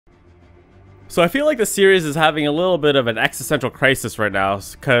So I feel like the series is having a little bit of an existential crisis right now,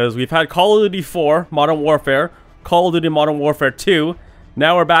 because we've had Call of Duty 4, Modern Warfare, Call of Duty Modern Warfare 2,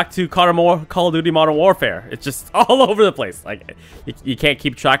 now we're back to Call of Duty Modern Warfare. It's just all over the place. Like, you can't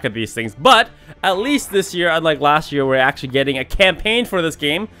keep track of these things. But at least this year, unlike last year, we're actually getting a campaign for this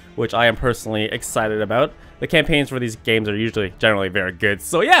game, which I am personally excited about. The campaigns for these games are usually generally very good.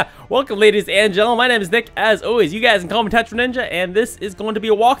 So yeah, welcome ladies and gentlemen. My name is Nick. As always, you guys can call me Tetra Ninja, and this is going to be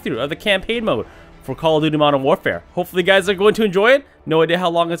a walkthrough of the campaign mode for Call of Duty Modern Warfare. Hopefully you guys are going to enjoy it. No idea how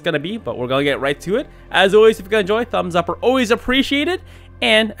long it's going to be, but we're going to get right to it. As always, if you're going to enjoy, thumbs up are always appreciated.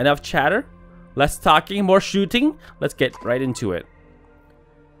 And enough chatter, less talking, more shooting. Let's get right into it.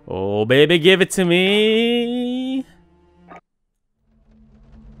 Oh baby, give it to me.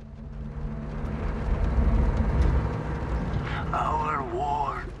 Our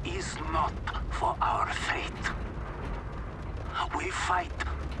war is not for our fate. We fight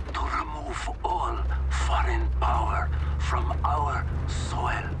to remove all foreign power from our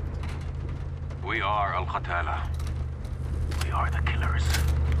soil. We are Al-Qatala. We are the killers.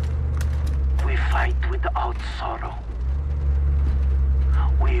 We fight without sorrow.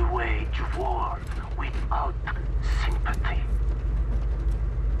 We wage war without sympathy.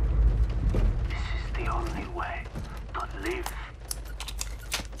 This is the only way to live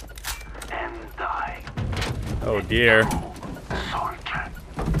and die. Oh dear. Soldier.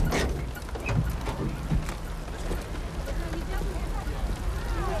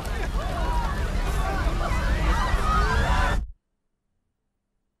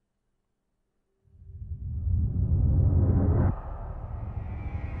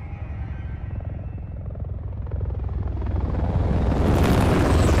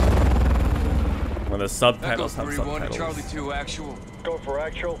 The subtitles have Echo 3-1 to subtitles. Charlie 2 actual. Go for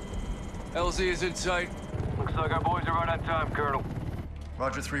actual. LZ is in sight. Looks like our boys are right on time, Colonel.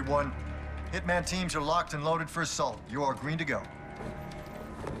 Roger 3-1. Hitman teams are locked and loaded for assault. You are green to go.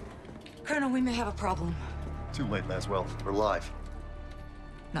 Colonel, we may have a problem. Too late, Laswell. We're live.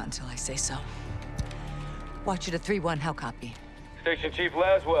 Not until I say so. Watch it at 3-1, how copy? Station Chief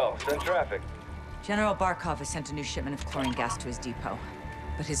Laswell, send traffic. General Barkov has sent a new shipment of chlorine gas to his depot.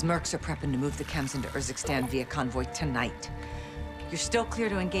 But his mercs are prepping to move the chems into Urzikstan via convoy tonight. You're still clear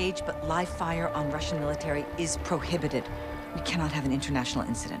to engage, but live fire on Russian military is prohibited. We cannot have an international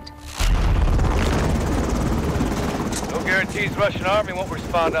incident. No guarantees Russian army won't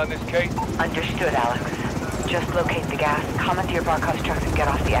respond on this case. Understood, Alex. Just locate the gas, come into your Barkov's trucks, and get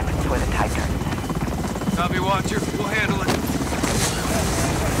off the exit before the tide turns. Copy, Watcher. We'll handle it.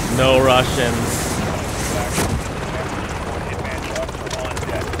 No Russians.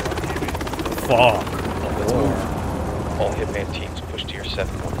 Fuck. All Hitman teams push to your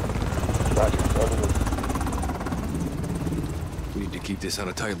 7-1. We need to keep this on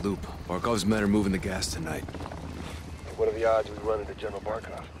a tight loop. Barkov's men are moving the gas tonight. What are the odds we run into General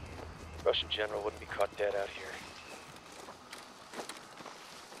Barkov? Russian general wouldn't be caught dead out here.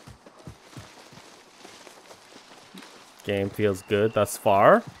 Game feels good thus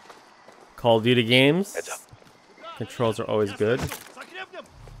far. Call of Duty games. Heads up. Controls are always good.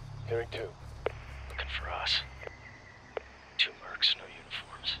 Hearing 2. Looking for us. 2 mercs, no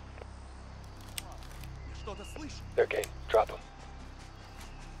uniforms. They're game. Drop them.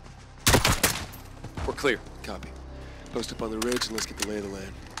 We're clear. Copy. Post up on the ridge and let's get the lay of the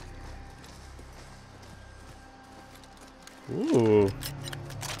land. Ooh.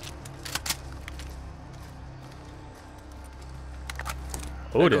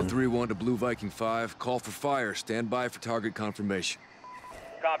 Odin. Echo 3-1 to Blue Viking 5. Call for fire. Stand by for target confirmation.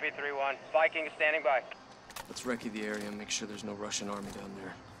 Copy 3-1. Viking is standing by. Let's recce the area and make sure there's no Russian army down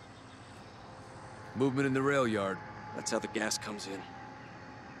there. Movement in the rail yard. That's how the gas comes in.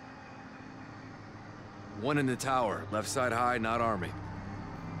 1 in the tower. Left side high, not army.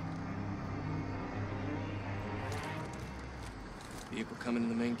 Vehicle coming in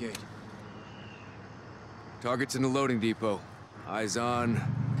the main gate. Target's in the loading depot. Eyes on.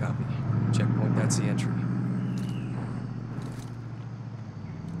 Copy. Checkpoint, that's the entry.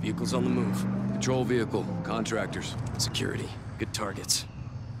 Vehicle's on the move. Patrol vehicle. Contractors. Security. Good targets.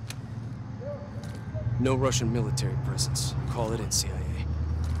 No Russian military presence. Call it in, CIA.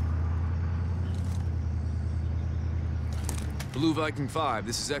 Blue Viking 5,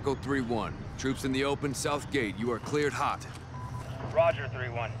 this is Echo 3-1. Troops in the open, south gate. You are cleared hot. Roger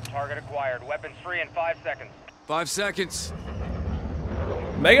 3-1. Target acquired. Weapons free in 5 seconds. 5 seconds.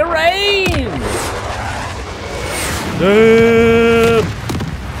 Mega rain! Damn!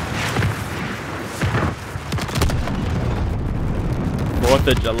 4th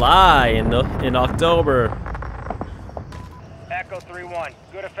of July in October. Echo Echo 3-1.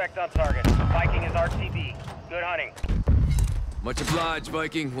 Good effect on target. Viking is RTB. Good hunting. Much obliged,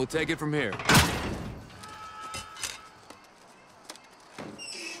 Viking. We'll take it from here.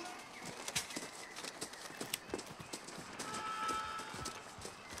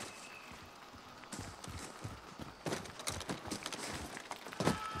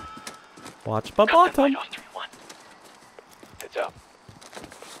 Watch my bottom. Heads up.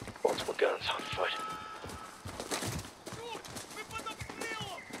 Multiple guns on foot.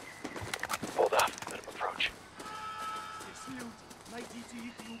 Hold off. Let him approach.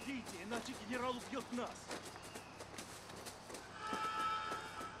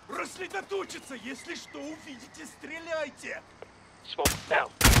 Рассредоточиться, если что увидите, стреляйте! Smoke now.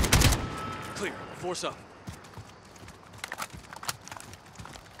 Clear. Force up.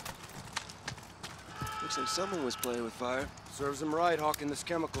 Looks like someone was playing with fire. Serves them right, hawking this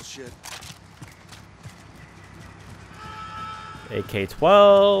chemical shit.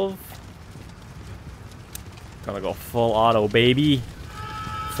 AK-12. Gonna go full auto, baby.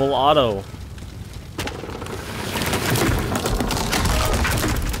 Full auto.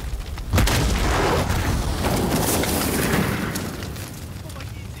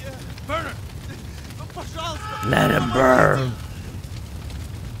 Burner! Пожалуйста! Let him burn.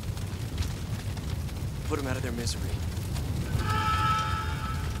 Put them out of their misery.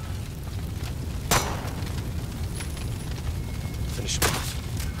 Finish them off.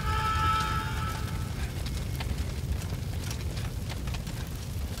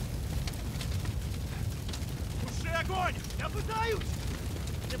 Туши огонь! Я пытаюсь!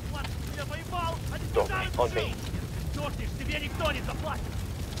 Мне платят, я воевал, а не Don't пытаюсь on me. жить! Дорниш, тебе никто не заплатит!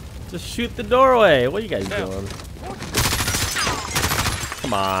 Just shoot the doorway. What are you guys doing?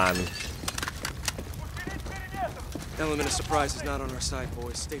 Come on. Element of surprise is not on our side,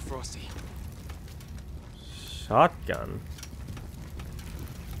 boys. Stay frosty. Shotgun.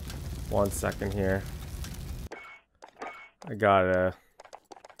 1 second here. I got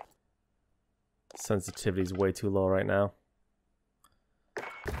sensitivity's way too low right now.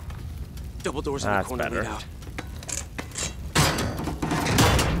 Double doors in the That's corner better. lead out.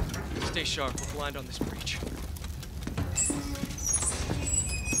 Stay sharp. We're blind on this breach.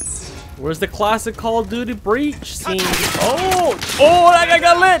 Where's the classic Call of Duty breach scene? Oh! Oh, that guy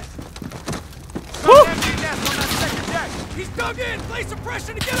got lit! Woo! He's dug in! Lay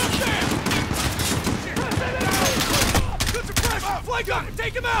suppression to get up there! Good suppression! Flank up and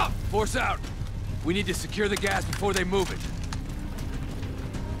take him out! Force out. We need to secure the gas before they move it.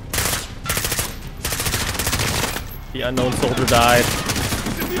 The unknown soldier died.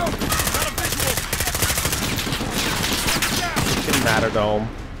 He's in the open! Got a visual! Fucking Matterdome.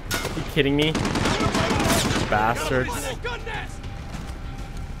 Are you kidding me? Bastards. Gun nest!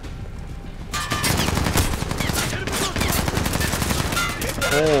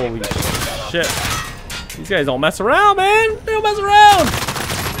 Holy shit. These guys don't mess around, man! They don't mess around!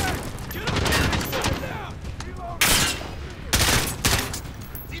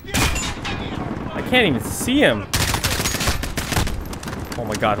 I can't even see him. Oh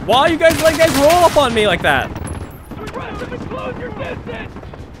my god. Why you guys let guys roll up on me like that?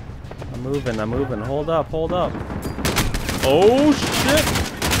 I'm moving. Hold up. Oh shit!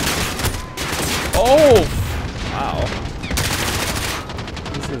 Oh! Wow.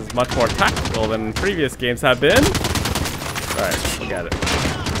 This is much more tactical than previous games have been. Alright, forget it.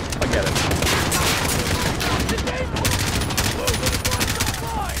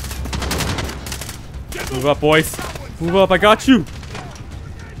 Move up, boys. Move up, I got you.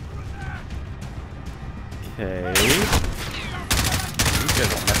 Okay. These guys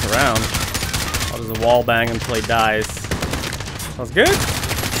don't mess around. I'll just wall bang until he dies. Sounds good?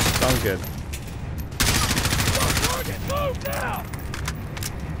 Sounds good.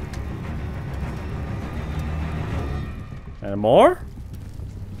 And more?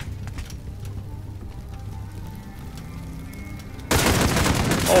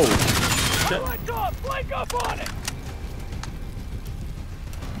 Oh, shit. Flank up on it!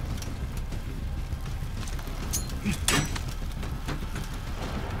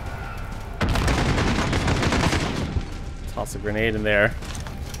 Toss a grenade in there.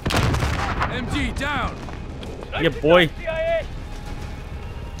 MG down. Yeah, boy.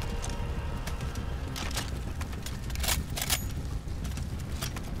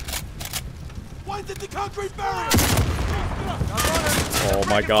 Why did the concrete barrier? Oh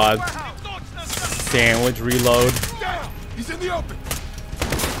my god. Sandwich reload. He's in the open.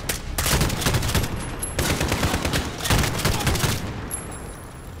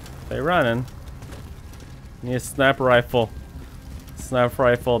 They running. Need a sniper rifle. Sniper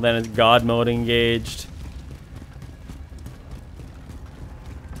rifle, then it's God mode engaged.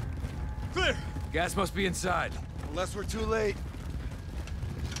 Clear! Gas must be inside. Unless we're too late.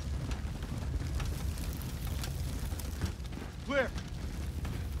 Clear!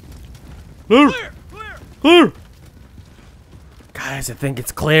 Clear! Clear! Clear! Clear! Guys, I think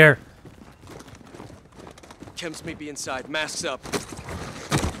it's clear. Chems may be inside. Masks up.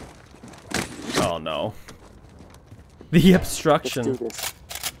 Oh no. The obstruction. Let's do this.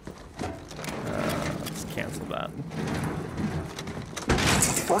 Let's cancel that.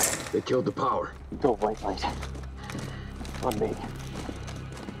 What? They killed the power. Go white light. On me.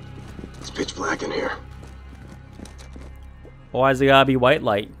 It's pitch black in here. Why's it gotta be white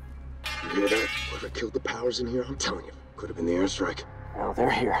light? You hear that? Whoever killed the powers in here, I'm telling you, could have been the airstrike. Now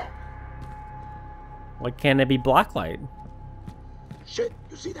they're here. Why can't it be black light? Shit,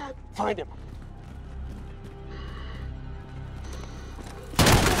 you see that? Find him.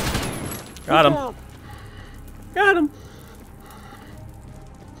 Got him. Got him.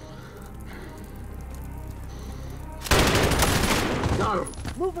 Got him.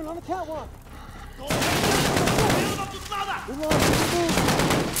 Moving on the catwalk.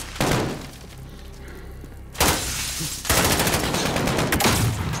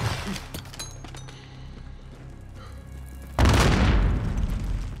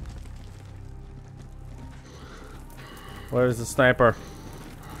 Where's the sniper?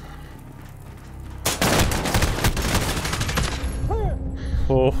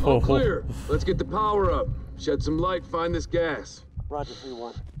 All clear. Let's get the power up. Shed some light, find this gas. Roger,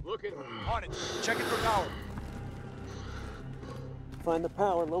 3-1. Looking. On it. Check it for power. Find the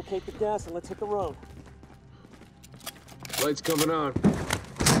power, locate the gas, and let's hit the road. Light's coming on.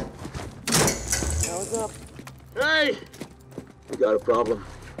 Power's up. Hey! We got a problem.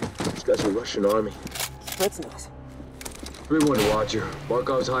 These guys are Russian army. Spetsnaz. 3-1 to Watcher.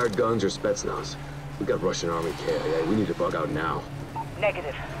 Barkov's hired guns or Spetsnaz. We got Russian army KIA. We need to bug out now.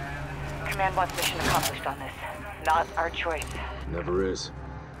 Negative. Command wants mission accomplished on this. Not our choice. Never is.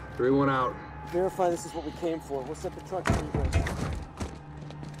 3-1 out. Verify this is what we came for. We'll set the truck to reverse.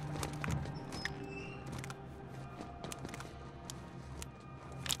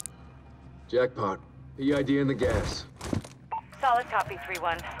 Jackpot. PID in the gas. Solid copy,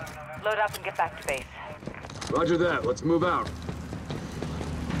 3-1. Load up and get back to base. Roger that. Let's move out.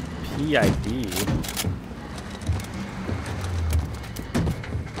 PID.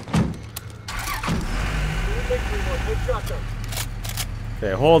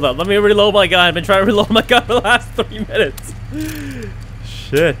 Okay, hold up. Let me reload my gun. I've been trying to reload my gun for the last 3 minutes.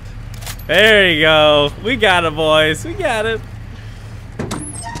 Shit. There you go. We got it, boys. We got it.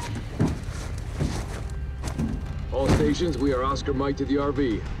 All stations, we are Oscar Mike to the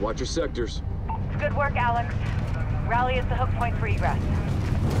RV. Watch your sectors. Good work, Alex. Rally is the hook point for egress.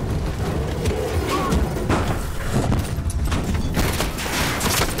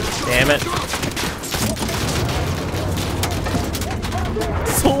 Damn it.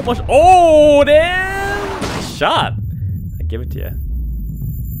 So much. Oh, damn. Nice shot. I give it to you.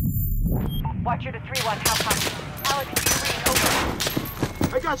 Watcher to 3-1. How copy? Alex, do you read?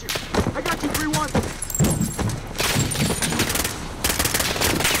 Over. I got you. I got you, 3-1.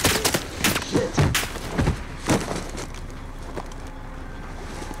 Shit.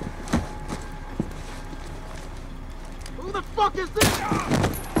 Who the fuck is this?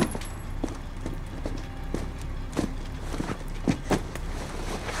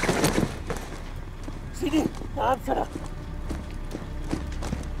 CD, answer.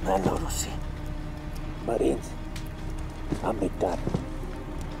 Mando Rusi. Marines. Amitar.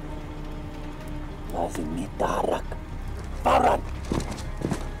 Lazim nitarak. Paran.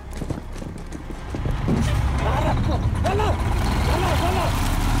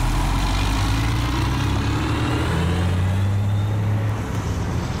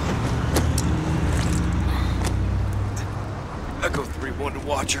 Echo 3-1 to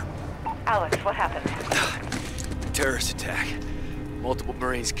Watcher. Alex, what happened? Terrorist attack. Multiple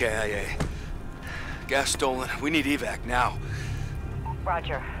Marines KIA. Gas stolen. We need evac now.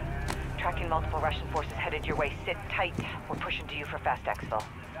 Roger. Tracking multiple Russian forces headed your way. Sit tight. We're pushing to you for fast exfil.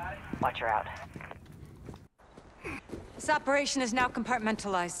 Watcher out. This operation is now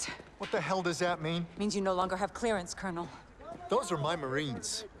compartmentalized. What the hell does that mean? Means you no longer have clearance, Colonel. Those are my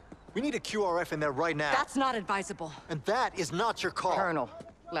Marines. We need a QRF in there right now. That's not advisable. And that is not your call. Colonel,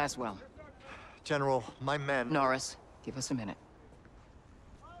 Laswell. General, my men... Norris, give us a minute.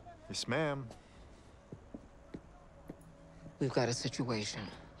 Yes, ma'am. We've got a situation.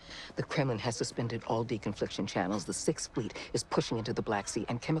 The Kremlin has suspended all deconfliction channels. The Sixth Fleet is pushing into the Black Sea,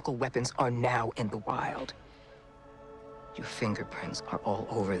 and chemical weapons are now in the wild. Your fingerprints are all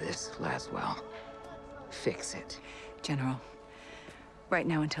over this, Laswell. Fix it. General, Right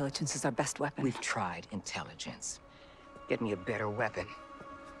now, intelligence is our best weapon. We've tried intelligence. Get me a better weapon.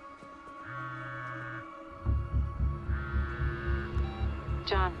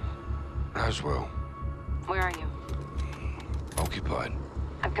 John, Haswell, where are you? occupied.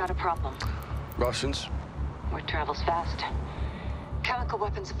 I've got a problem. Russians? Word travels fast. Chemical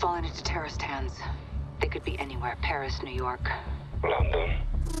weapons have fallen into terrorist hands. They could be anywhere. Paris, New York. London.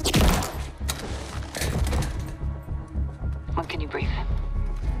 When can you brief?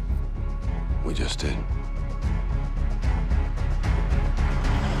 We just did.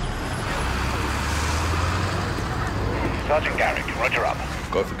 Sergeant Garrick, roger up.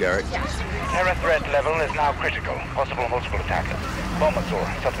 Go for Garrick. Terror threat level is now critical. Possible multiple attackers. Bombers or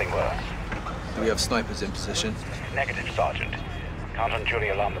something worse. Do we have snipers in position? Negative, Sergeant. Can't unduly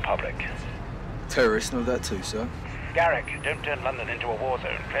alarm the public. Terrorists know that too, sir. Garrick, don't turn London into a war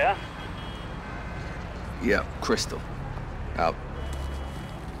zone, clear? Yeah, Crystal. Out.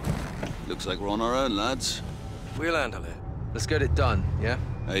 Looks like we're on our own, lads. We'll handle it. Let's get it done, yeah?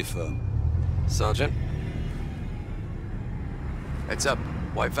 Hey, firm. Sergeant? Heads up.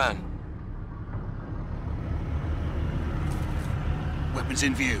 White van. Weapons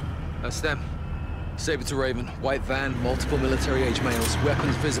in view. That's them. Saber to Raven. White van, multiple military-age males.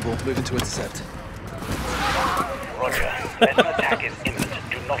 Weapons visible. Moving to intercept. Roger. An attack is imminent.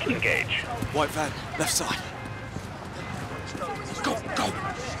 Do not engage. White van, left side. Go, go!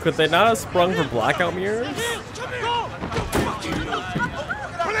 Could they not have sprung for blackout mirrors?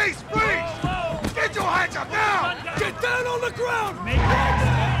 Police, freeze! Get your hands up now! Get down on the ground!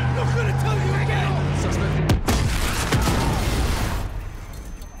 Not gonna tell you again! Suspect.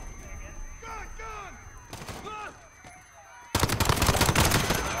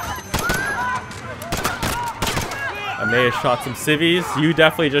 I may have shot some civvies. You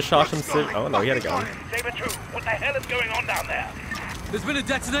definitely just shot some civvies. Oh no, he had a gun. Saber 2, what the hell is going on down there? There's been a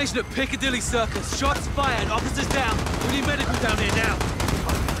detonation at Piccadilly Circus. Shots fired, officers down. We need medical down here now.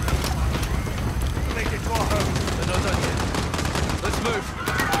 Make it to our home. They're not done yet. Let's move.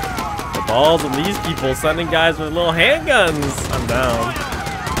 The balls of these people sending guys with little handguns. I'm down.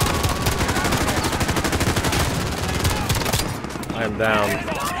 I'm down.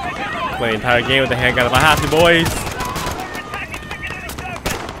 Play the entire game with the handgun if I have to, boys.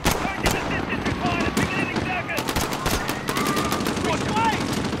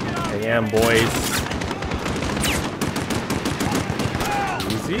 Damn, boys.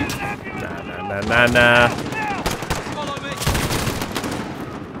 Easy. Nah.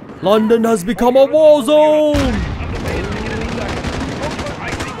 London has become a war zone.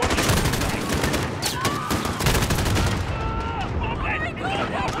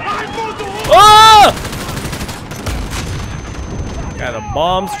 Ah! Got a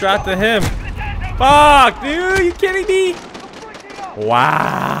bomb strapped to him. Fuck, dude, are you kidding me?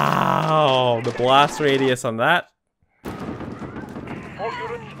 Wow, the blast radius on that.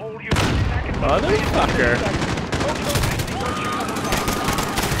 Motherfucker.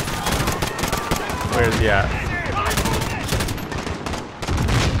 Where's he at?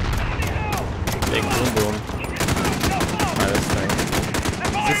 Big boom boom. Try this thing.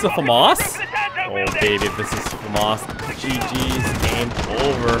 Is this a FAMAS? Oh baby, if this is FAMAS, GG's game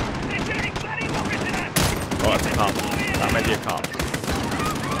over. Oh, it's a cop. That might be a cop.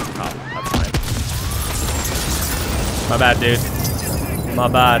 Cop. That's fine. My bad, dude. My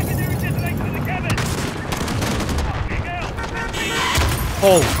bad.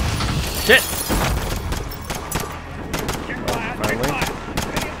 Oh, shit. Oh, finally.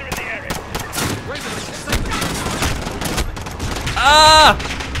 Ah!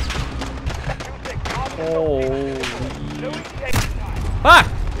 Holy. Fuck,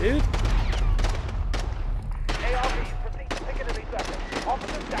 dude.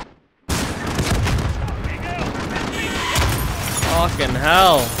 Fucking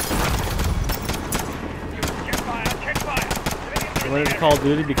hell. When did Call of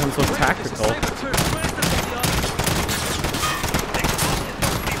Duty become so tactical?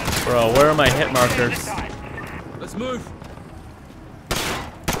 Bro, where are my hit markers? Let's move.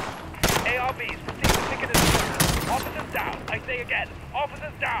 ARBs, proceed to Piccadilly. Officers down. I say again,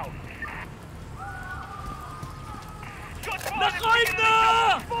 officers down.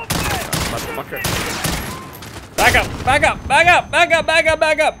 Motherfucker. Back up! Back up! Back up! Back up! Back up!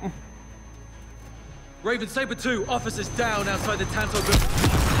 Back up! Raven, Saber 2, officers down outside the Tanto building.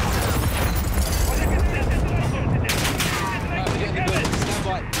 Stand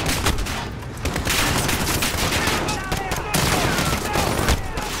by.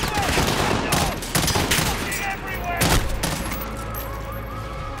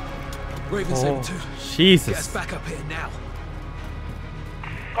 Raven, Saber 2. Jesus. Get us back up here now.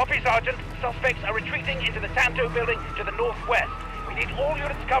 Copy, Sergeant. Suspects are retreating into the Tanto building to the northwest. We need all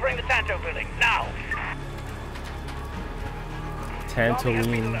units covering the Tanto building, now!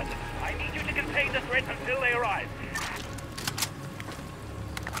 Tantalene. I need you to contain the threat until they arrive.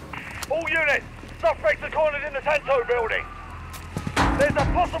 All units! Suspects are cornered in the Tanto building! There's a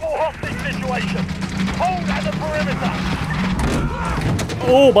possible hostage situation! Hold at the perimeter!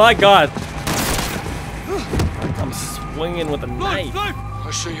 Oh my god! I'm swinging with a knife.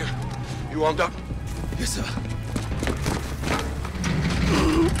 I see you. You armed up? Yes, sir.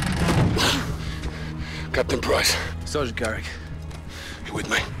 Captain Price. Sergeant Garrick. You with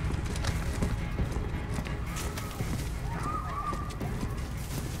me?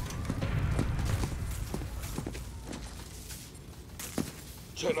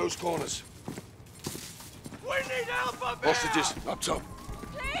 Check those corners. We need help up Hostages, up top.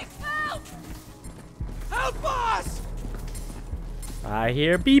 Please help! Help us! I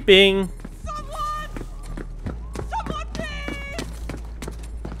hear beeping. Someone! Someone, please!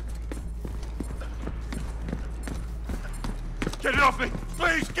 Get it off me!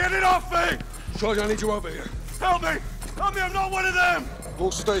 Please, get it off me! Sergeant, I need you over here. Help me! Help me, I'm not one of them!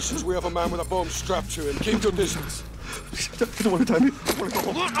 All stations, we have a man with a bomb strapped to him. Keep your distance. I don't want to die. I want to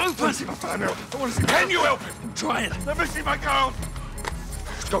go home. Look, open! I want to see my family. I want to see. Can you help him? I'm trying. Let me see my girl!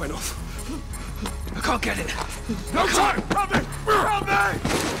 It's going off. I can't get it. No time! Help me! Help me!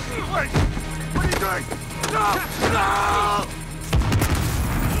 Wait! What are you doing? No! No!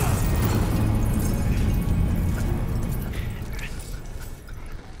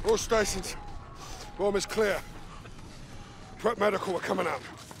 All stations. Bomb is clear. Prep medical are coming up.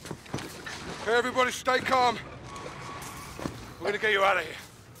 Hey, everybody stay calm. We're gonna get you out of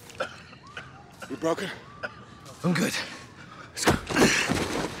here. You broken? I'm good. Let's go.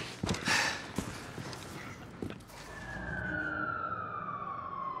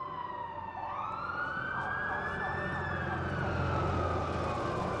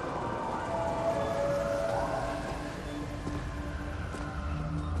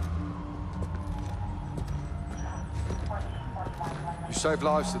 You saved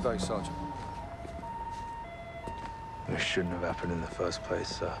lives today, Sergeant. It shouldn't have happened in the first place,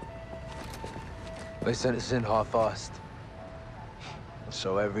 sir. They sent us in half-assed.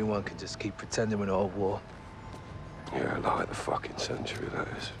 So everyone could just keep pretending we're not at war. Yeah, like the fucking century, that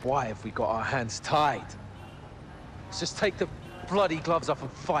is. Why have we got our hands tied? Let's just take the bloody gloves off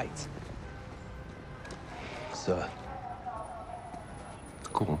and fight. Sir.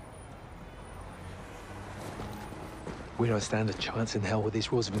 Go on. We don't stand a chance in hell with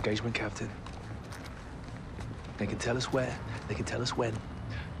these rules of engagement, Captain. They can tell us where, they can tell us when.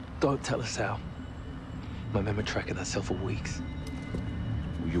 Don't tell us how. My men were tracking that cell for weeks.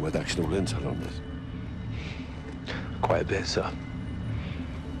 You had actionable intel on this? Quite a bit, sir.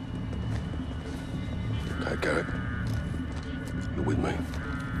 Okay, Garrett. You're with me.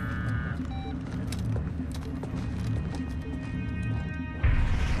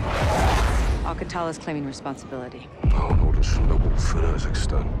 Alcatala's claiming responsibility. Oh, no, das ist noble für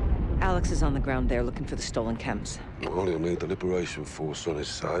Kazakhstan. Alex is on the ground there looking for the stolen chems. Well, he'll need the Liberation Force on his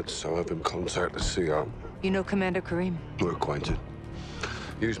side, so have him contact the CR. You know Commander Karim? We're acquainted.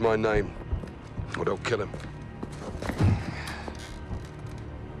 Use my name, or they'll kill him.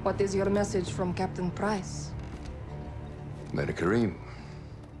 What is your message from Captain Price? Commander Karim.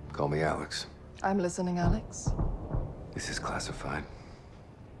 Call me Alex. I'm listening, Alex. This is classified.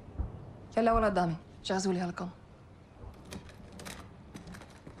 يلا ولد دامي جهزوا لي هالكم.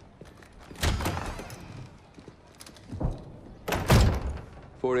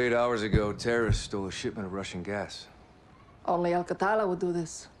 "48 hours ago, terrorists stole a shipment of Russian gas. Only Alcatala would do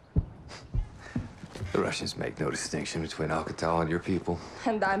this. The Russians make no distinction between Alcatala and your people.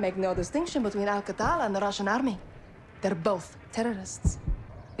 And I make no distinction between Alcatala and the Russian army. They're both terrorists.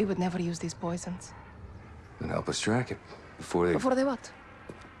 We would never use these poisons. Then help us track it before they... Before they what?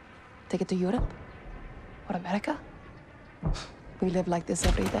 Take it to Europe? Or America? We live like this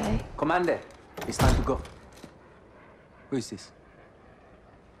every day. Commander, it's time to go. Who is this?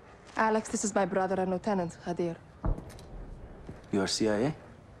 Alex, this is my brother and Lieutenant, Hadir. You are CIA?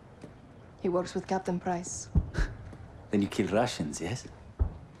 He works with Captain Price. Then you kill Russians, yes?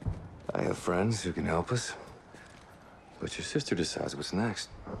 I have friends who can help us. But your sister decides what's next.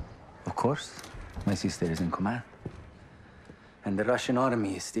 Of course. My sister is in command. And the Russian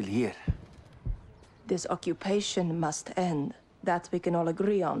army is still here. This occupation must end. That we can all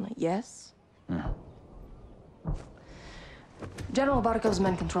agree on, yes? General Barkov's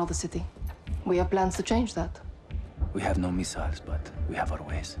men control the city. We have plans to change that. We have no missiles, but we have our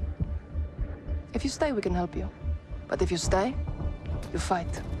ways. If you stay, we can help you. But if you stay, You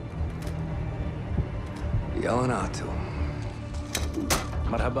fight. Yelling out to.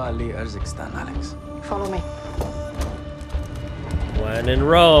 Marhaba Ali Urzikstan, Alex. Follow me. When in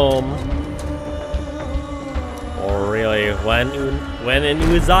Rome. Or really, when in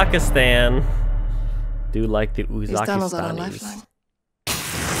Uzbekistan. Do like the These tunnels are our Uzbekistanis. lifeline.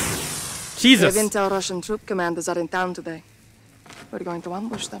 Jesus! The intel Russian troop commanders are in town today. We're going to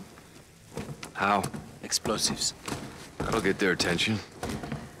ambush them. How? Explosives. That'll get their attention.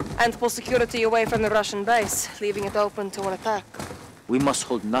 And pull security away from the Russian base, leaving it open to an attack. We must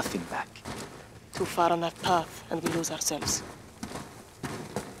hold nothing back. Too far on that path, and we lose ourselves.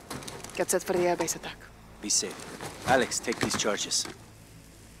 Get set for the airbase attack. Be safe. Alex, take these charges.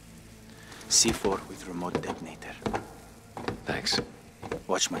 C4 with remote detonator. Thanks.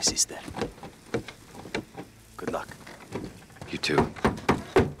 Watch my sister. Good luck. You too.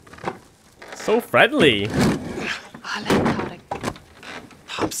 So friendly.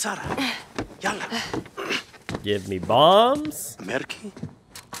 Hamsara. Yalla. Give me bombs. Merki.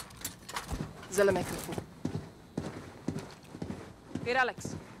 Zelemek Rafu. Here,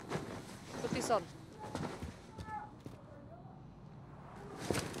 Alex. Put this on.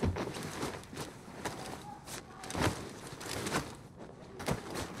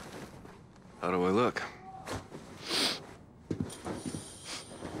 How do I look?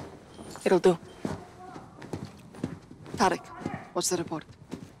 It'll do. Tarek, what's the report?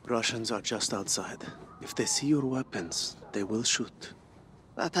 Russians are just outside. If they see your weapons, they will shoot.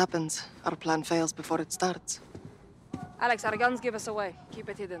 That happens. Our plan fails before it starts. Alex, our guns give us away. Keep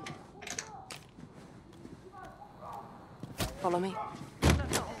it hidden. Follow me.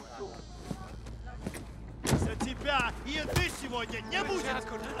 За тебя и еды сегодня не будет!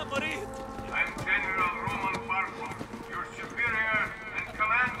 I'm General Roman Barkov, your superior and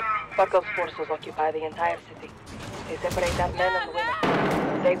commander of the... Barkov's forces occupy the entire city. They separate our men and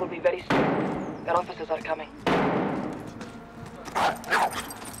women. They will be very strict. Their officers are coming.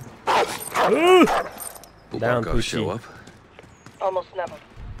 Will Down, Barkov show up? Almost never.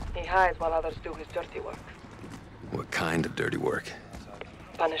 He hides while others do his dirty work. What kind of dirty work?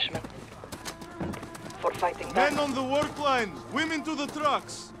 Punishment. For fighting back. Men on the work line! Women to the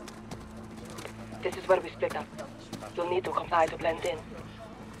trucks! This is where we split up. You'll need to comply to blend in.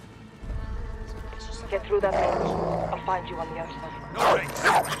 Get through that door. I'll find you on the other side. No breaks!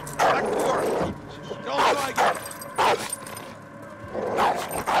 Back to work! Don't try again!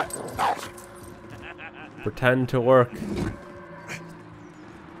 Pretend to work. In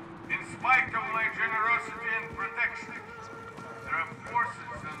spite of my generosity and protection, there are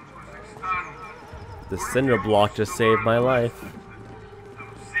forces in Uzbekistan The cinder block just saved my life. them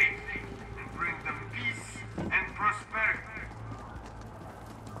safety and bring them peace and prosperity.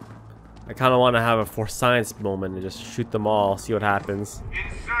 I kind of want to have a for science moment and just shoot them all, see what happens.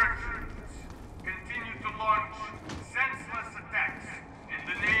 Insurgents continue to launch senseless attacks in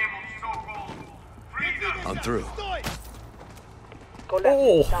the name of so-called freedom. I'm through. Go left,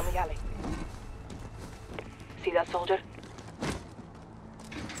 Oh. down the alley. See that soldier?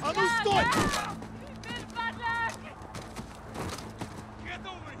 А ну стой!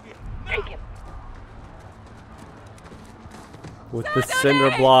 Take him. With the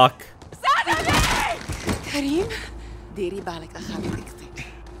cinder block. Karim? Diri balik akhali dikti.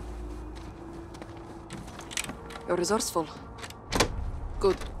 You're resourceful.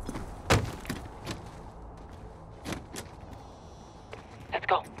 Good. Let's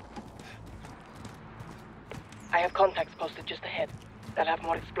go. I have contacts posted just ahead. They'll have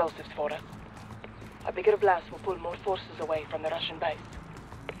more explosives for us. A bigger blast will pull more forces away from the Russian base.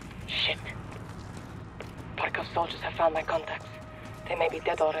 Shit. Barkov's soldiers have found my contacts. They may be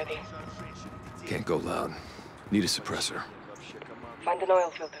dead already. Can't go loud. Need a suppressor. Find an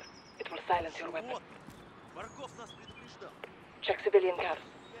oil filter. It will silence your weapon. Check civilian cars.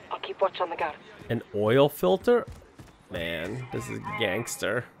 I'll keep watch on the guards. An oil filter? Man, this is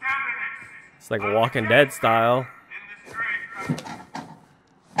gangster. It's like Walking Dead style.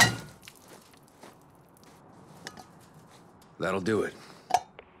 That'll do it.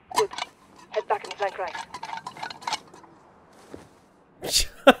 Good. Head back and flank right.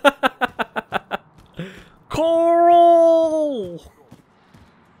 Coral!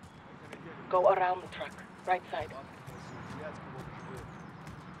 Go around the truck. Right side.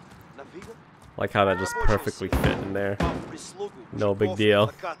 Like how that just perfectly fit in there. No big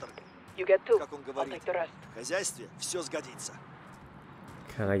deal. You get two. I'll take the rest. В хозяйстве все сгодится.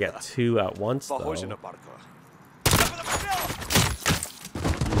 Can I get two at once though? Похоже на Баркова.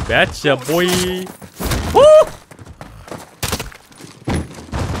 You betcha, boy! Woo!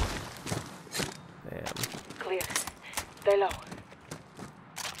 Clear. Stay low.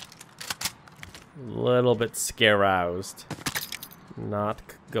 little bit scare-roused. Not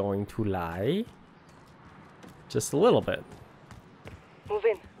going to lie. Just a little bit. Move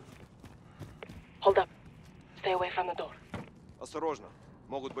in. Hold up. Stay away from the door. Осторожно.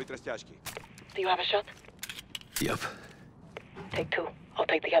 Могут быть растяжки. Do you have a shot? Yep. Take 2. I'll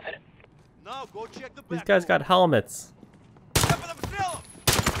take the other. Now go check the back. These guys got helmets.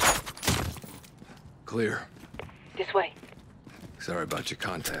 Clear. This way. Sorry about your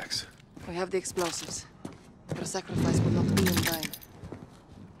contacts. We have the explosives. Your sacrifice will not be in vain.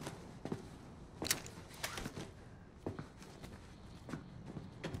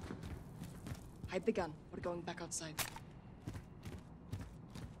 Hide the gun. We're going back outside.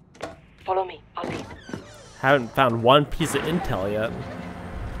 Follow me. I'll lead. Haven't found one piece of intel yet.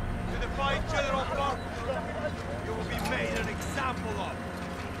 You defy General Park, you will be made an example of.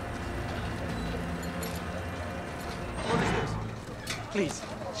 What is this? Please,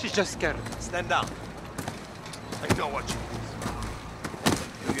 she's just scared. Stand down. I know what you mean.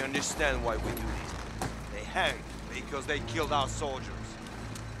 Do you understand why we do this? They hanged because they killed our soldiers.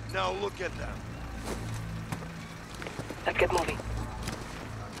 Now look at them. Let's get moving.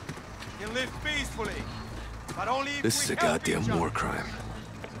 You can live peacefully, but only if This is we a help goddamn each other. war crime.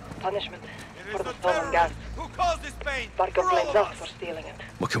 Punishment It for is the the stolen gas. terrorists who caused this pain Barkov for all blames of us us. for stealing it.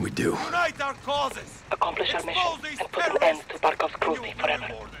 What can we do? Unite our causes. Accomplish our mission Expose these and put an end to Barkov's and you cruelty will be forever.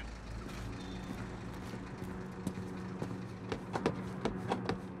 rewarded.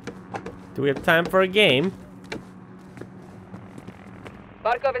 Do we have time for a game?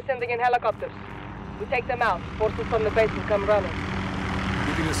 Barkov is sending in helicopters. We take them out. Forces from the base will come running.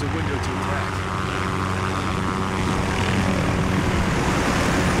 Giving us a window to attack.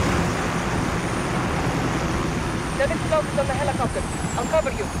 Set explosives on the helicopter. I'll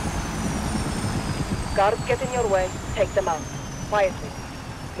cover you. Guards get in your way. Take them out. Quietly.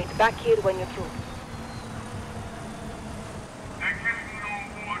 Meet back here when you're through. There can be no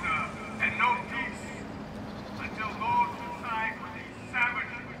order and no peace until those who side with these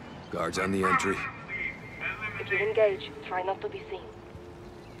savages. Guards on the entry. If you engage, try not to be seen.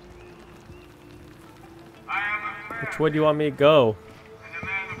 Which way do you want me to go?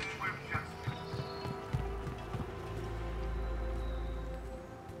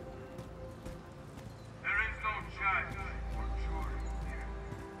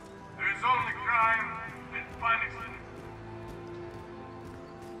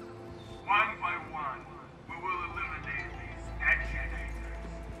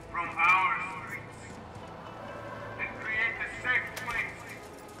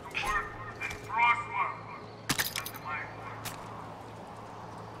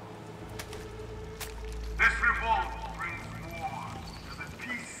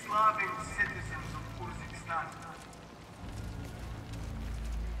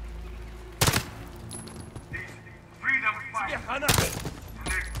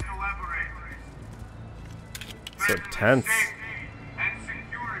 So tense. And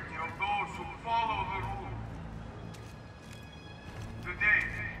security of those who follow the rule. Today,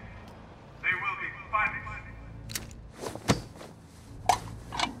 they will be punished.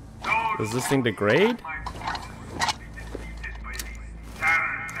 Does this thing degrade?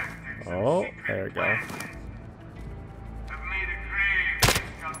 Oh, there we go.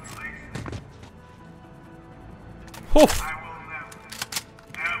 Poof.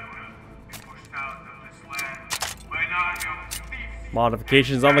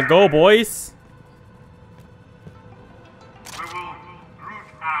 Modifications on the go, boys. We will root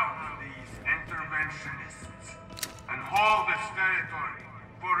out these interventionists and hold this territory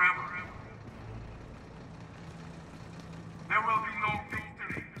forever. There will be no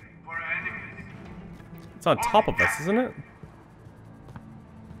victory for enemies. It's on top of us, isn't it?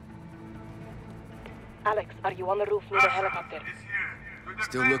 Alex, are you on the roof near the helicopter?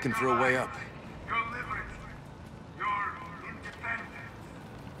 Still looking for a way up. Your liberty, your independence.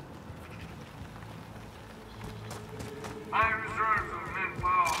 My reserves of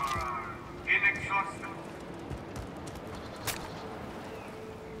manpower are inexhaustible.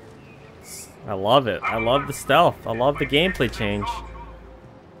 I love it. I love the stealth. I love the gameplay change.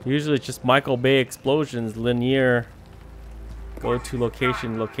 Usually it's just Michael Bay explosions, linear, go to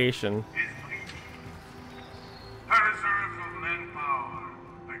location, location. Her reserves of manpower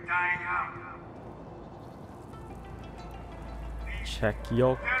are dying out. Check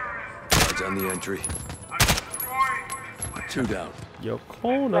yo. Guards on the entry. Two down.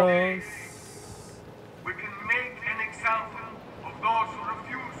 Yokonos. We can make an example of those who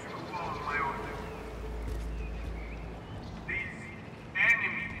refuse to follow my orders. These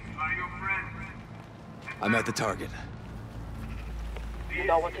enemies are your friends. I'm at the target. Move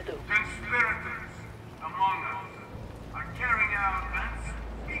know what to do. Conspirators among us are carrying out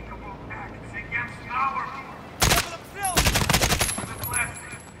unspeakable acts against our people. For the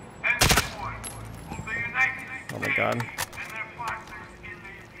blessing and support of the United States Oh my God. and their partners in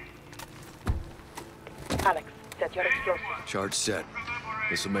the Alex, set your explosives. Charge set.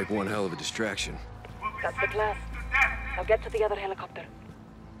 This will make one hell of a distraction. That's the plan. Now get to the other helicopter.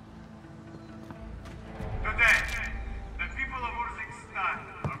 Today, the people of Urzikstan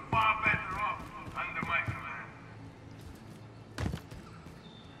are far better off under my command.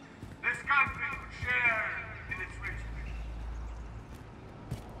 This country would share in its riches,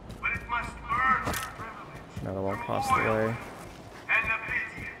 but it must earn its privilege. Another one across the way. And the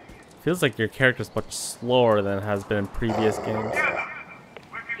pity. Feels like your character's much slower than it has been in previous games.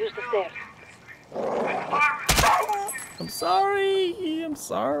 Use the stairs. I'm sorry. I'm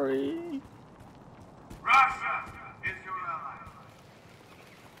sorry. Russia is your ally.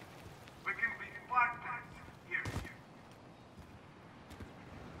 We can be partners here.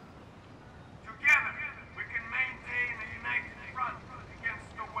 Together, we can maintain a united front against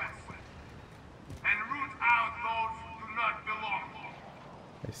the West and root out those who do not belong.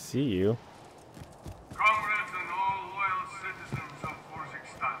 I see you. Comrades and all loyal citizens of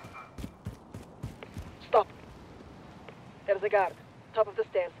Urzikstan. Stop. There's a guard. Top of the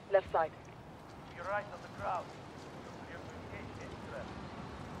stairs, left side. You're right on the crowd. You have to engage any threat.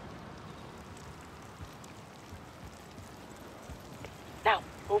 Now,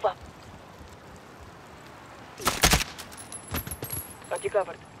 move up. Got you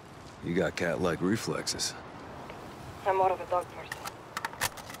covered. You got cat-like reflexes. I'm more of a dog person.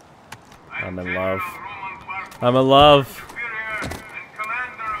 I'm in love. I'm in love.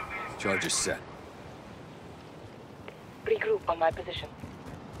 Charges set. Regroup on my position.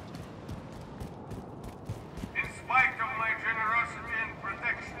 In spite of my generosity and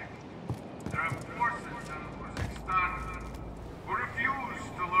protection, there are forces in Urzikstan who refuse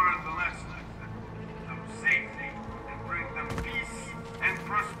to learn the lessons that give them safety and bring them peace and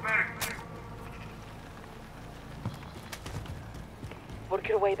prosperity. Work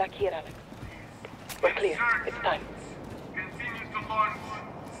your way back here, Alex. We're clear. It's time. Continue to launch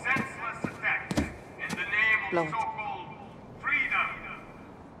senseless attacks in the name of so-called freedom.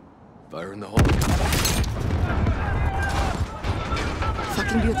 Fire in the hole.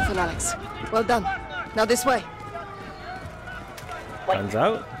 Fucking beautiful, Alex. Well done. Now this way. Guns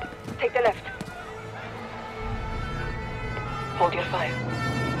out. Take the left. Hold your fire.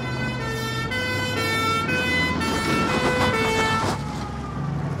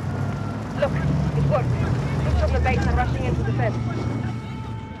 Look, it worked. Troops from the base are rushing into the fence.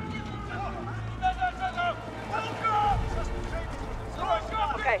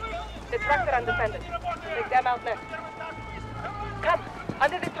 Okay, the trucks are undefended. Take them out next. Come,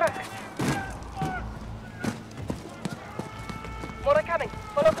 under the truck. More are coming.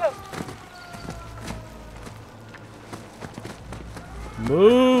 Follow close.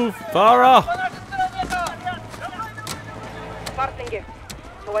 Move, Farah. Parting gift.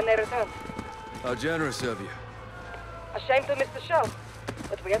 So when they return. How generous of you. A shame to miss the show,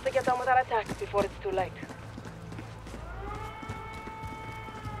 but we have to get on with our attacks before it's too late.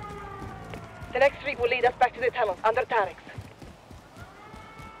 The next street will lead us back to the tunnels under Tarek's.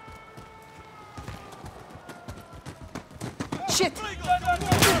 Shit!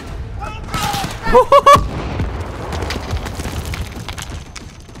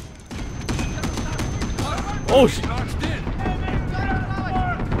 Oh shit!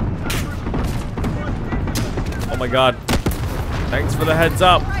 Oh my God! Thanks for the heads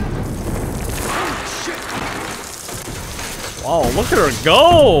up. Wow, look at her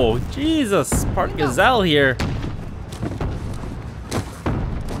go! Jesus, part gazelle here.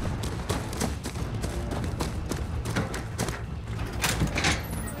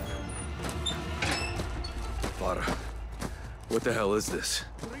 Farah, what the hell is this?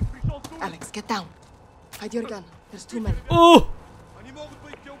 Alex, get down. Hide your gun. There's too many. Oh!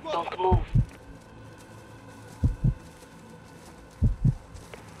 Don't move.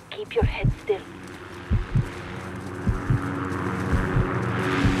 Keep your head still.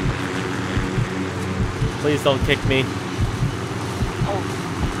 Please don't kick me.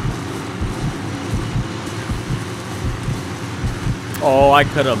 Oh, I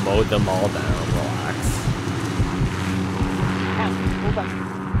could have mowed them all down. Relax. Now, move up.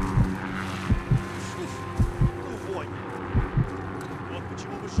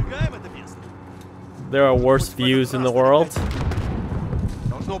 There are worse views in the world.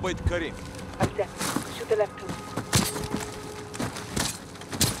 Должно быть Карим. I'm set. Shoot the left too.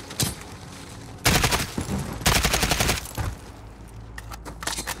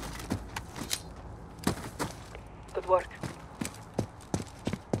 work.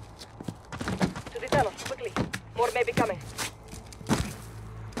 To the tunnel, quickly. More may be coming.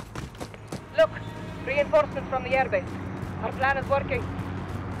 Look, reinforcements from the airbase. Our plan is working.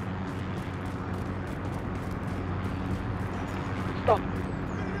 Stop.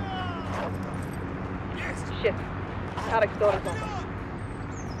 Shit. Tarek's door is open.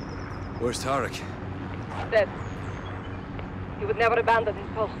 Where's Tarek? Dead. He would never abandon his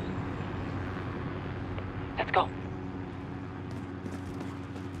post. Let's go.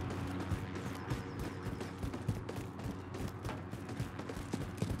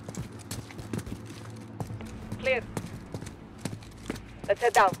 Clear. Let's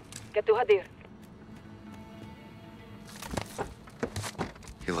head down. Get to Hadir.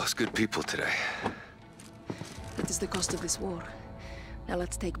 You lost good people today. That is the cost of this war. Now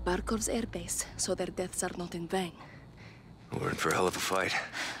let's take Barkov's airbase, so their deaths are not in vain. We're in for a hell of a fight.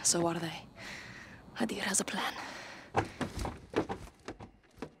 So are they. Hadir has a plan.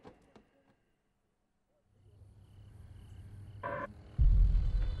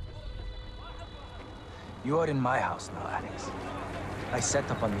 You are in my house now, Alex. I set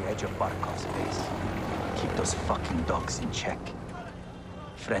up on the edge of Barkov's base. Keep those fucking dogs in check.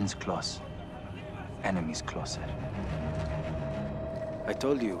 Friends close. Enemies closer. I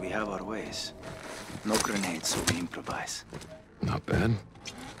told you we have our ways. No grenades, so we improvise. Not bad.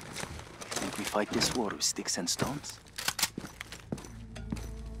 Think we fight this war with sticks and stones?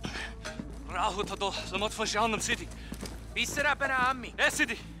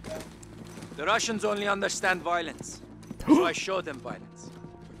 The Russians only understand violence, so I show them violence.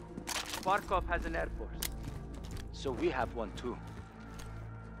 Barkov has an air force, so we have one too.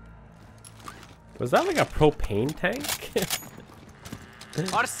 Was that like a propane tank?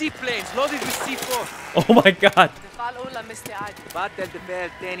 Our seaplanes loaded with C4. Oh my god.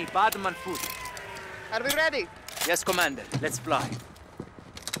 Are we ready? Yes, Commander. Let's fly.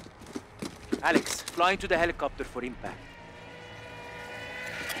 Alex, fly into the helicopter for impact.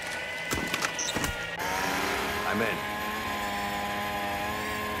 I'm in.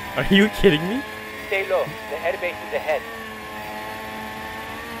 Are you kidding me? Stay low. The airbase is ahead.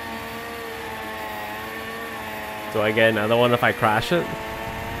 Do I get another one if I crash it?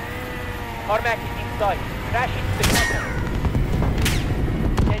 Carmack is inside. Crash into the cannon.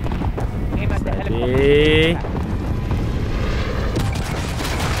 Aim at the helicopter.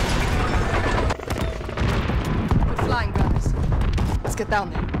 Good flying, brothers. Let's get down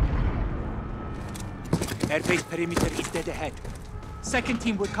there. Airbase perimeter is dead ahead. Second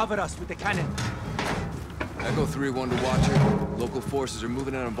team will cover us with the cannon. Echo 3-1 to Watcher. Local forces are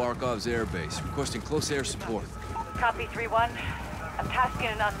moving out on Barkov's airbase, requesting close air support. Copy 3-1. I'm tasking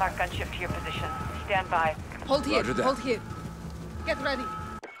an unmarked gunship to your position. Stand by. Hold here, hold here. Get ready.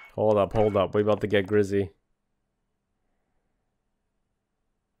 Hold up, hold up. We're about to get grizzy.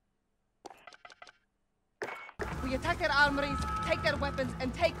 We attack their armories, take their weapons,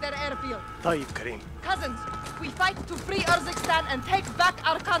 and take their airfield. طيب كريم. Cousins, we fight to free Urzikstan and take back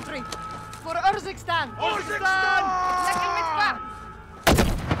our country. For Urzikstan! Urzikstan! لك المدفع!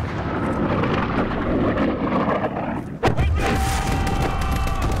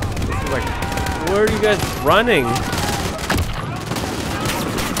 Like, where are you guys running?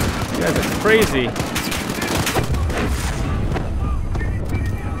 You guys are crazy.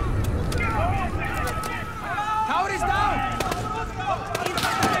 Tower is down!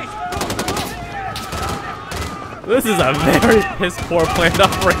 This is a very piss poor planned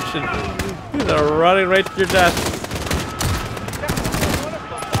operation. These are running right to your death.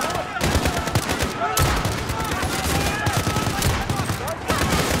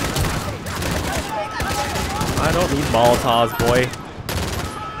 I don't need Molotovs, boy.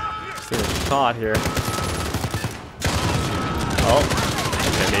 Just need a shot here. Oh.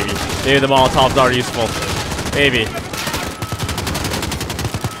 Okay, maybe. Maybe the Molotovs are useful. Maybe.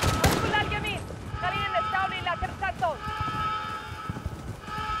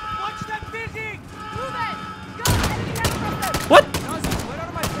 What? Collateral!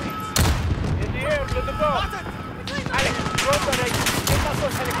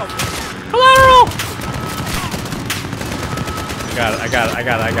 I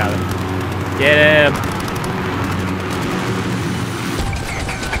got it. Get him!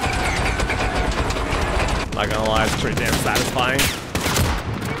 Not gonna lie, it's pretty damn satisfying.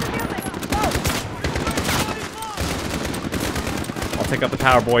 I'll take up the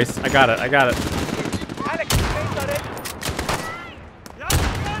tower, boys. I got it.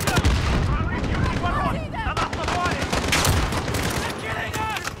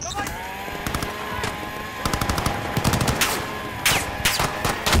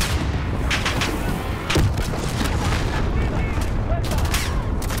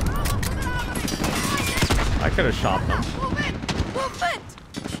 could have shot them.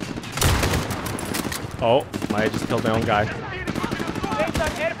 Oh, I just killed my own guy.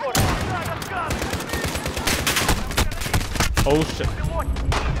 Oh shit.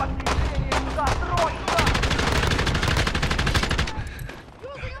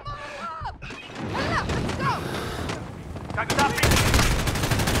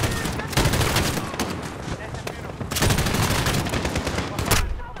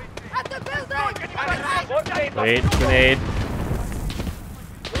 Wait, grenade.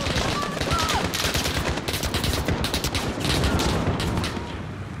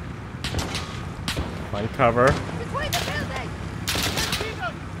 Find cover.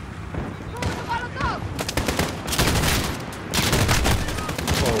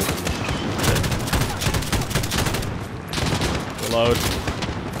 Oh, shit. Reload.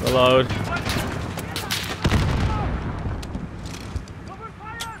 Reload.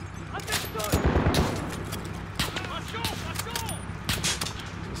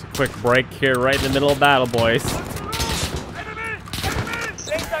 Just a quick break here right in the middle of battle, boys.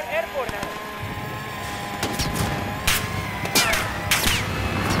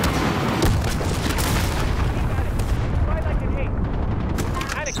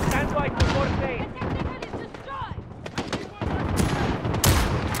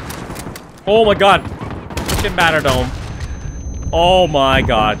 Oh my god! Fucking Batterdome. Oh my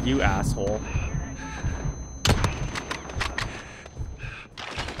god, you asshole.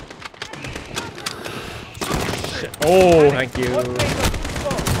 Shit. Oh, thank you.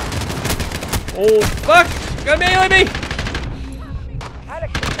 Oh, fuck! Got me, got me!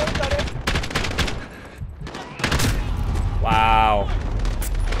 Wow.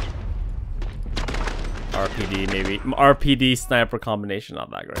 RPD, maybe. RPD sniper combination, not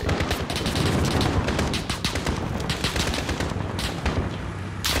that great.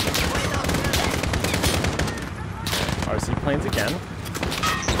 RC planes again.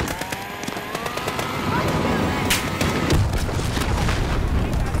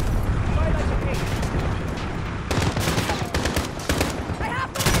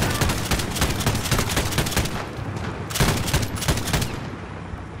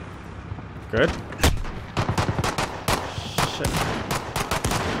 Good. Shit.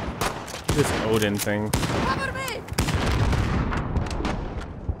 This Odin thing. Cover me!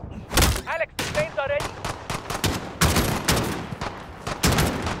 Alex, the planes are ready.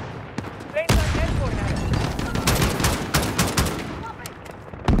 Planes are airborne,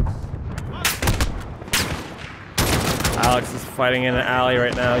 Alex is fighting in an alley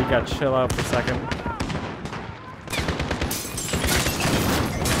right now. You gotta chill out for a second.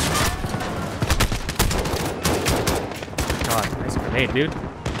 God, nice grenade, dude.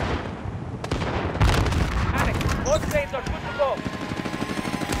 Alex, both planes are good to go.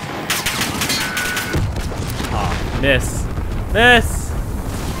 Ah, miss. Miss!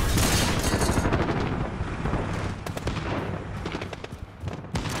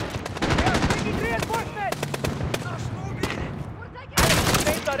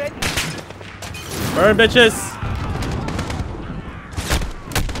 Burn, bitches!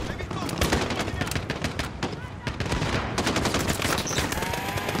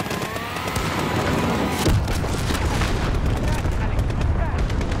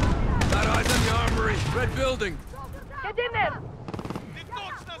 Got eyes on the armory. Red building. Get in there!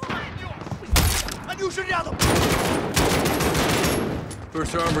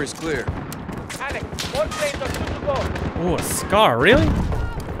 First armory's clear. Alex, both planes are good to go. Ooh, a scar, really?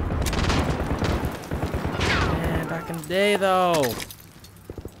 Man, back in the day, though.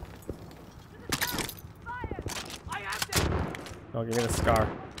 Oh, give me the scar.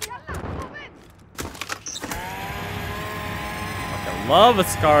 Fucking love a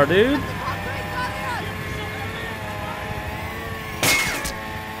scar, dude.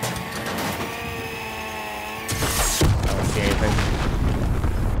 I don't see anything.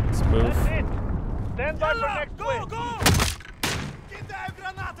 Let's move. Stand by for next wave. Go!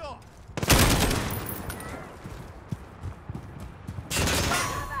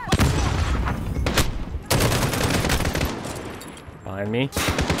 Behind me.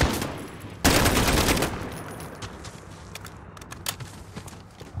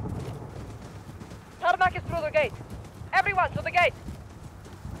 Tarmac is through the gate. Everyone to the gate.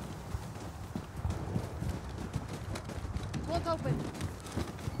 Won't open.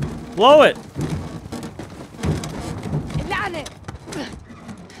 Blow it!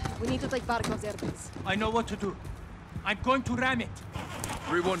 We need to take Barkov's airbase. I know what to do. I'm going to ram it.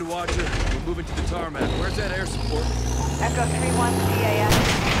 3-1 to Watcher. We're moving to the tarmac. Where's that air support? Echo 3-1 DAS.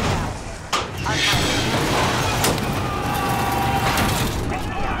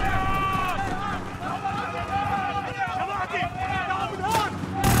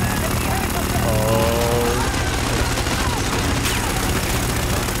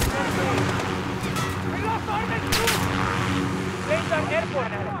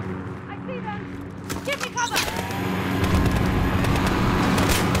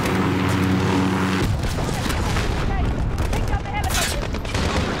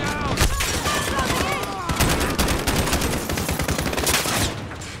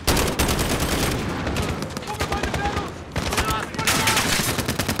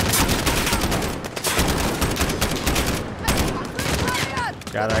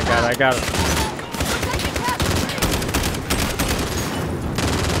 got it, I got it.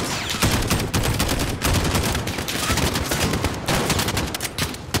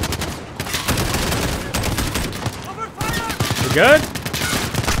 You good?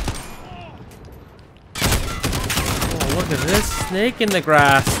 Oh, look at this snake in the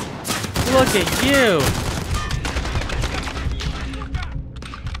grass. Look at you.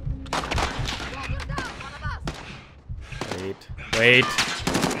 Wait.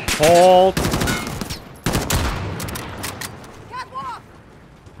 Hold. Catwalk!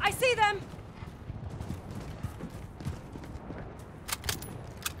 I see them.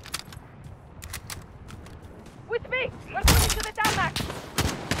 With me. We're moving to the tarmac.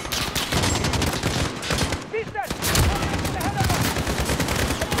 Distance. Ahead of us.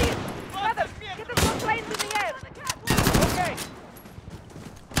 Please, brothers, get the two planes in the air. Okay.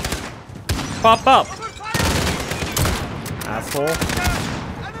 Pop up. Asshole.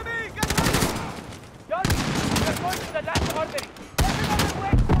 Enemy! Get ready! John, we're going to the last artery. Everyone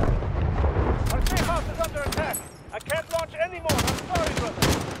wait! Our safe house is under attack. I can't launch anymore. I'm sorry, brother.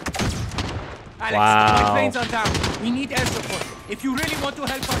 Alex, Wow. my planes are down. We need air support. If you really want to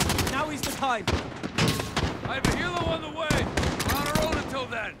help us, now is the time. I have a helo on the way. We're on our own until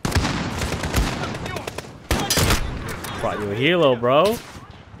then. Brought you a helo, bro.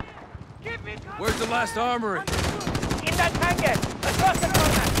 Where's the last armory? In that hangar, across the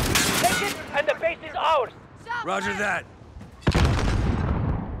corner. Take it, and the base is ours. Roger that.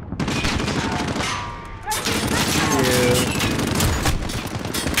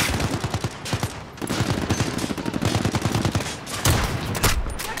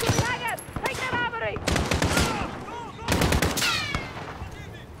 Take that armory.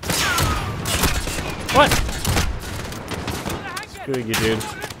 What? Screw you, dude.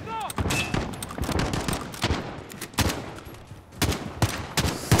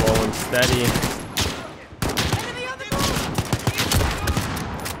 Slow and steady.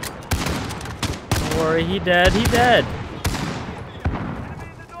 Don't worry, he dead, he dead.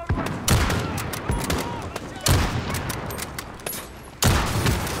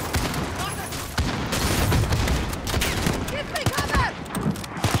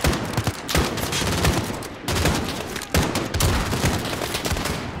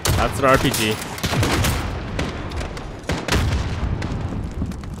 That's an RPG.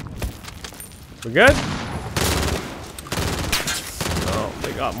 We good? Oh,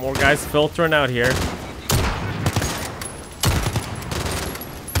 they got more guys filtering out here.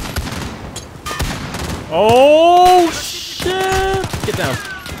 Oh, shit! Get down.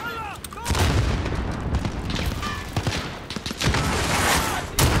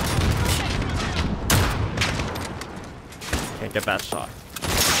 Can't get that shot.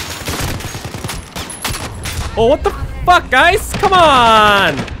 Oh, what the fuck, guys? Come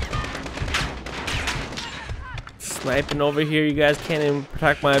on! Sniping over here, you guys can't even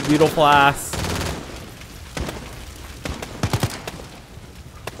protect my beautiful ass.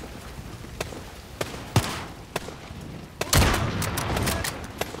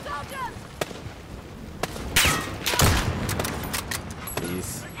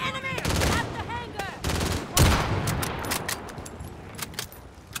 Please.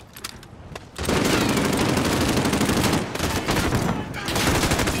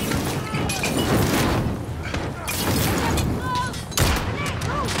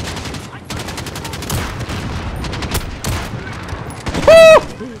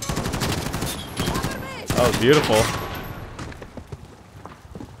 That was beautiful.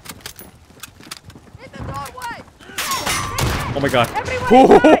 Oh my god.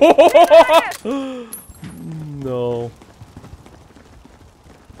 No.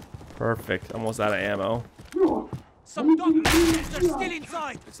 Perfect. Almost out of ammo. Some documents, they're still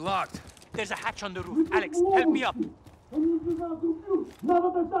inside. It's locked. There's a hatch on the roof. Alex, help me up.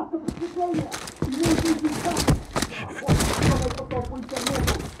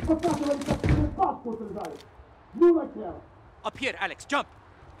 Up here, Alex, jump.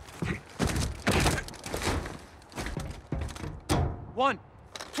 1,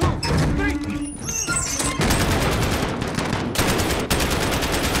 2, 3.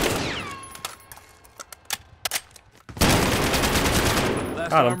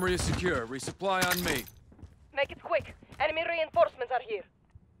 Last armory is secure. Resupply on me. Make it quick. Enemy reinforcements are here.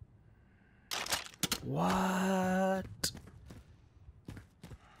 What?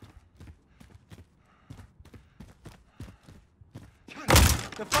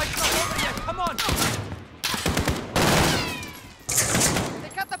 The fight's not over yet. Come on. They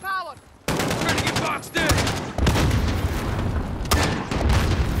cut the power. Trying to get boxed in.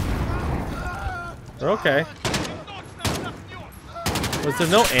 They're okay. Was there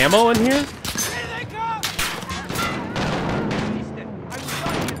no ammo in here?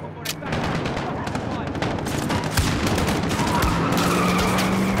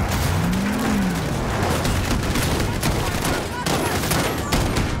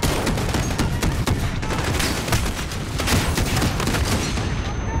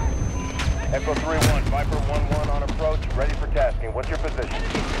 Echo 3-1, Viper 1-1 on approach, ready for tasking. What's your position?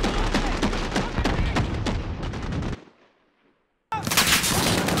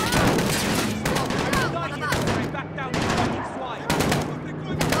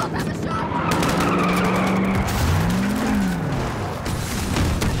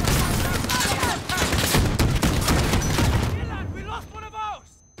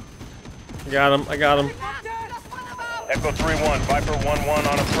 I got him. Echo 3-1, Viper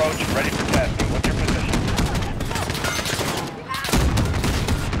 1-1 on approach, ready for tasking. What's your position?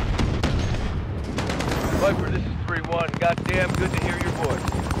 Viper, this is 3-1. Goddamn good to hear your voice.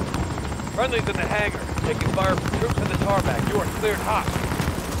 Friendly's in the hangar, taking fire from troops in the tarmac. You are cleared hot.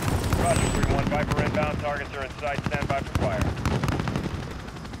 Roger, 3-1, Viper inbound. Targets are in sight. Stand by for fire.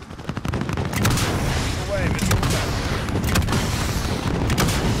 Away, Mr. Detonation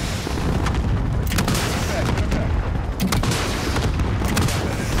approved.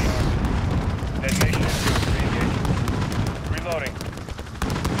 Re-engaging. Reloading.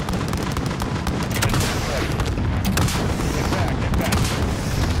 Get back, get back.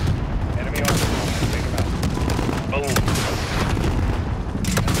 Enemy armor. Take him out. Boom.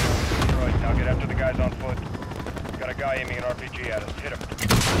 Destroyed. Now get after the guys on foot. Got a guy aiming an RPG at us. Hit him.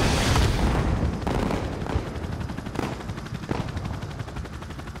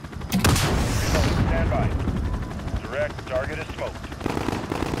 Reload. Stand by. Direct. Target is smoked.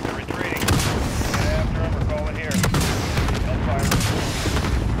 They're retreating. Get after him or call it here. Hellfire.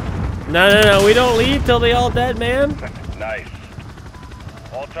 No, we don't leave till they all dead, man. Nice.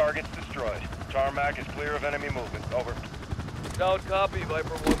 All targets destroyed. Tarmac is clear of enemy movement. Over. Solid copy, Viper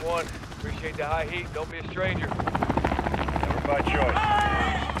 1-1. Appreciate the high heat. Don't be a stranger. Never by choice.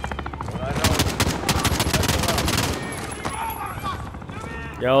 When I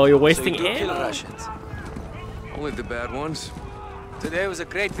know. Yo, you're wasting So you do kill ammo. Russians. Only the bad ones. Today was a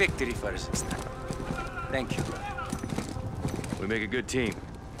great victory for us. Thank you. We make a good team.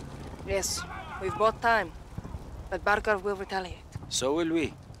 Yes, we've bought time. But Barkov will retaliate. So will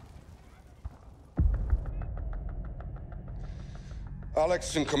we.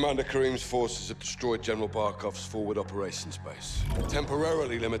 Alex and Commander Karim's forces have destroyed General Barkov's forward operations base,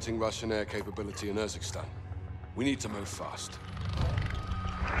 temporarily limiting Russian air capability in Urzikstan. We need to move fast.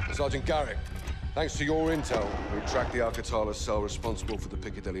 Sergeant Garrick, thanks to your intel, we tracked the Al-Qatala cell responsible for the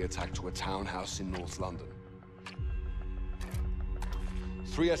Piccadilly attack to a townhouse in North London.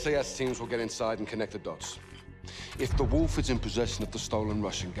 3 SAS teams will get inside and connect the dots. If the Wolf is in possession of the stolen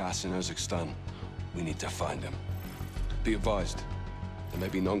Russian gas in Urzikstan, we need to find him. Be advised, there may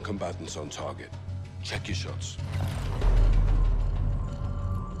be non-combatants on target. Check your shots.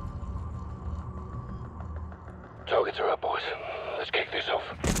 Targets are up, boys. Let's kick this off.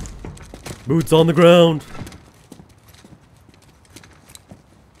 Boots on the ground.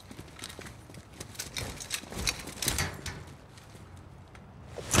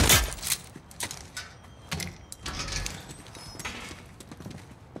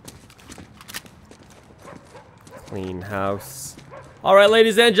 Clean house. Alright,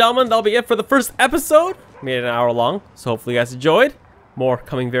 ladies and gentlemen, that'll be it for the first episode. Made it an hour long, so hopefully you guys enjoyed. More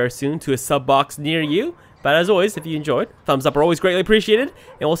coming very soon to a sub box near you. But as always, if you enjoyed, thumbs up are always greatly appreciated.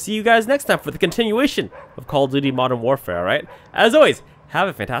 And we'll see you guys next time for the continuation of Call of Duty Modern Warfare, alright? As always, have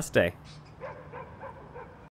a fantastic day.